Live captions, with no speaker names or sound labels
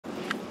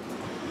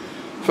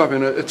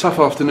Fabien, a tough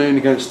afternoon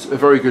against a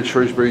very good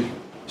Shrewsbury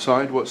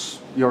side. What's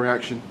your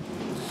reaction?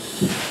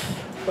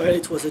 Well,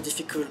 it was a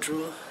difficult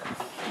draw.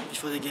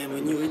 Before the game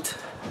we knew it.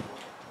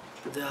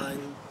 They are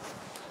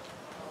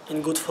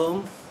in good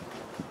form,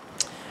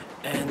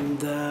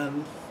 and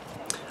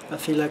I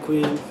feel like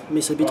we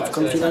miss a bit of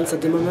confidence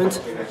at the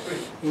moment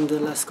in the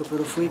last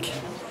couple of weeks.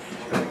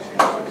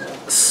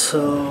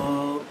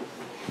 So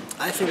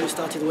I think we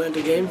started well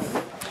the game,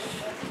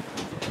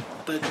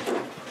 but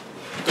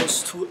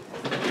those two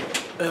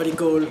early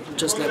goals,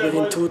 just like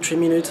within 2-3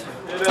 minutes,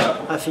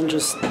 I think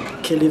just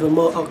killed even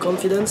more our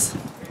confidence.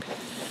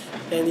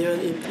 And even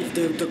if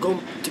the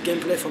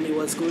gameplay for me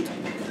was good,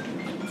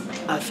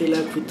 I feel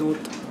like we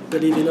don't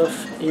believe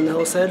enough in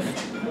ourselves,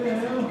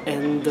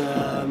 and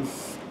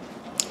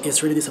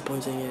it's really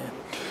disappointing. Yeah.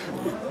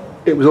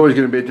 It was always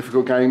going to be a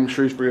difficult game.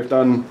 Shrewsbury have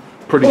done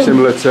pretty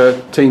similar to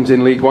teams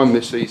in League One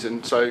this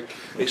season, so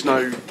it's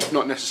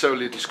not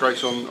necessarily a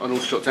disgrace on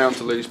Aldershot Town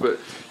to lose, but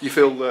you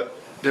feel that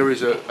there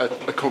is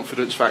a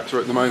confidence factor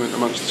at the moment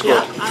amongst the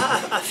squad.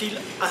 Yeah, I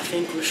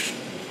think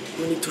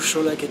we need to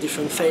show like a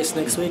different face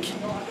next week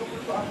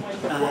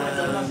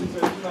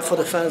for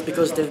the fans,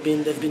 because they've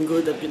been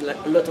good. There've been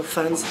like a lot of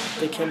fans.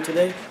 They came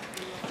today,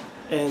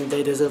 and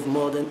they deserve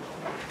more than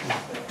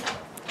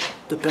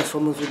the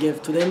performance we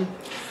gave to them.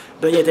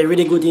 But yeah, they're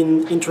really good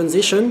in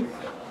transition.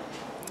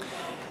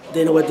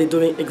 They know what they're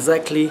doing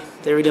exactly.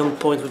 They're really on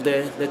point with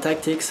their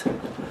tactics,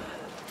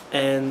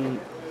 and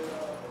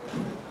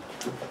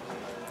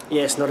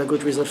yeah, it's not a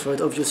good result for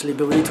it, obviously,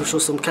 but we need to show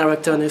some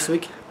character next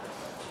week,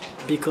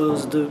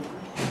 because the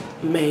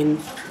main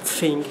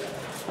thing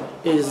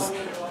is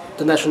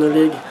the National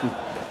League,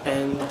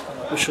 and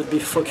we should be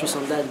focused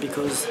on that,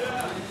 because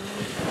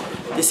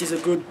this is a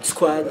good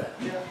squad,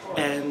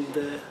 and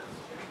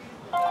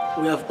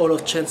we have all our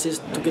chances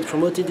to get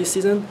promoted this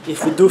season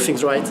if we do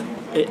things right,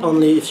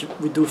 only if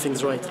we do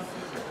things right.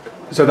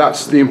 So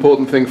that's the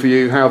important thing for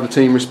you, how the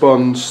team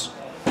responds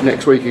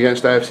next week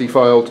against AFC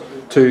Fylde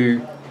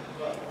to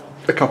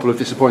a couple of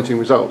disappointing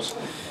results.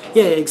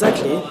 Yeah,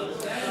 exactly.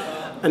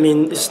 I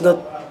mean, it's not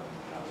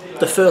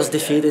the first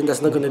defeat, and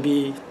that's not going to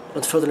be,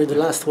 unfortunately, the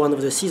last one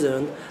of the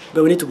season,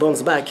 but we need to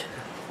bounce back,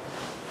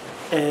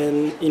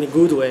 and in a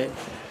good way,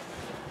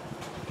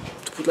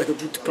 to put like a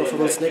good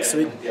performance next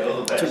week,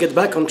 to get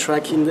back on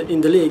track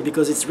in the league,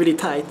 because it's really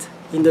tight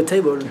in the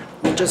table.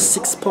 We're just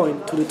 6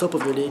 points to the top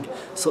of the league,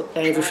 so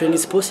everything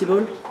is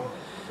possible.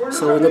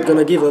 So we're not going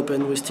to give up,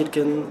 and we still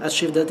can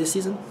achieve that this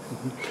season.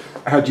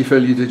 How do you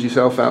feel you did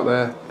yourself out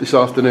there this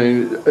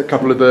afternoon? A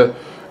couple of the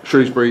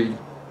Shrewsbury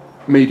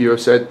media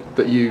have said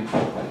that you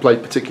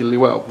played particularly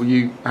well. Were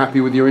you happy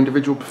with your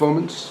individual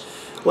performance?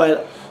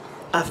 Well,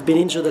 I've been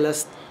injured the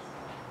last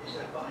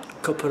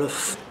couple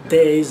of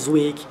days,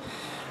 week.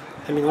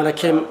 I mean, when I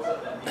came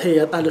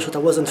here at Aldershot, I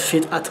wasn't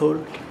fit at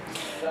all.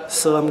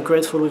 So I'm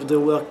grateful with the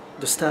work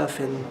the staff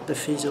and the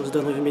physios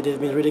done with me.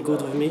 They've been really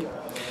good with me.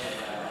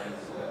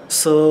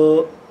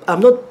 So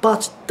I'm not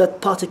that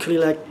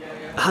particularly like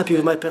happy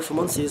with my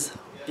performances,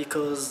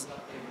 because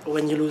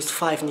when you lose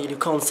 5-0, you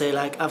can't say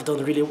like I've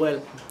done really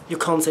well. You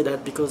can't say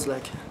that, because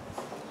like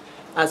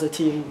as a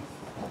team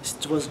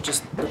it was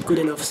just not good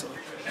enough. So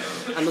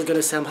I'm not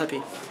gonna say I'm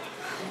happy.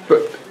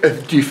 But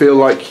do you feel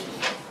like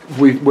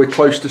we're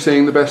close to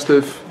seeing the best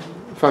of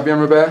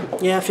Fabien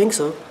Robert? Yeah, I think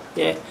so.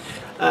 Yeah,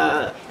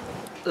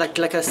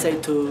 like I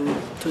said to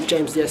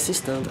James, the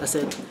assistant, I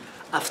said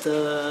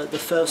after the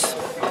first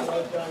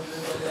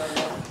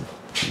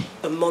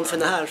a month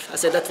and a half, I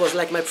said that was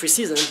like my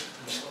pre-season,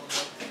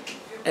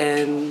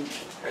 and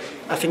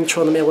I think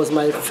Tranmere was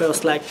my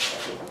first like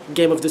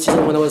game of the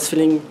season when I was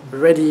feeling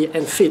ready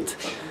and fit.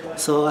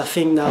 So I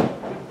think now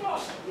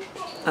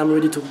I'm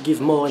ready to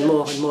give more and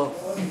more and more.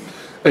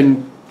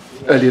 And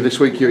earlier this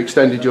week you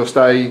extended your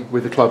stay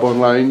with the club on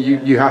loan.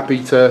 You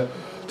happy to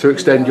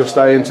extend your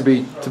stay and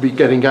to be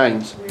getting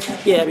games?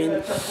 Yeah, I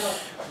mean,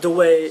 the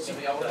way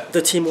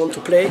the team want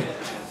to play,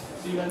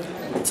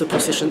 it's a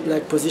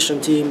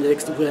position team.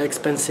 We're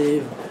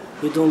expensive.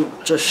 We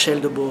don't just shell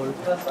the ball.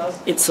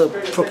 It's a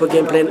proper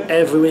game plan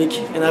every week,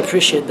 and I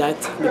appreciate that,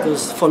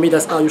 because for me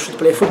that's how you should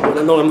play football.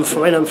 I know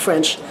I'm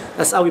French.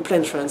 That's how we play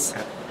in France,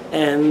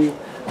 and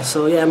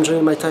so yeah, I'm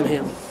enjoying my time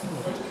here.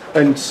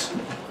 And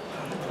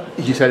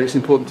you said it's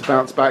important to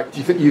bounce back. Do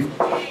you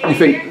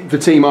think the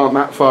team aren't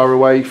that far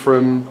away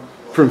from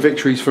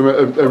victories, from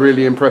a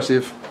really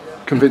impressive,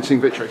 convincing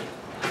victory?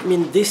 I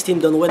mean, this team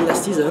done well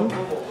last season,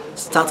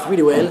 start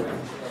really well,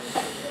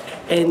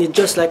 and it's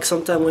just like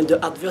sometimes when the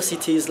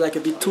adversity is like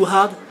a bit too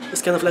hard,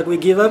 it's kind of like we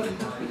give up.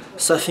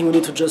 So I think we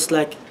need to just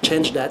like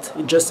change that,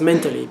 just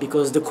mentally,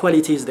 because the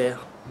quality is there.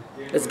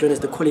 Let's be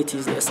honest, the quality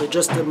is there. So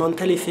just the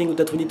mentality thing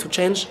that we need to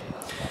change,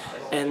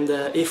 and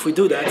if we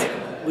do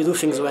that, we do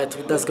things right,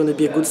 that's going to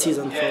be a good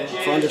season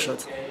for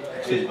Aldershot.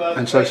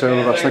 And so all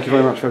of us. Thank you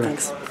very much, Fabien.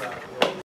 Thanks.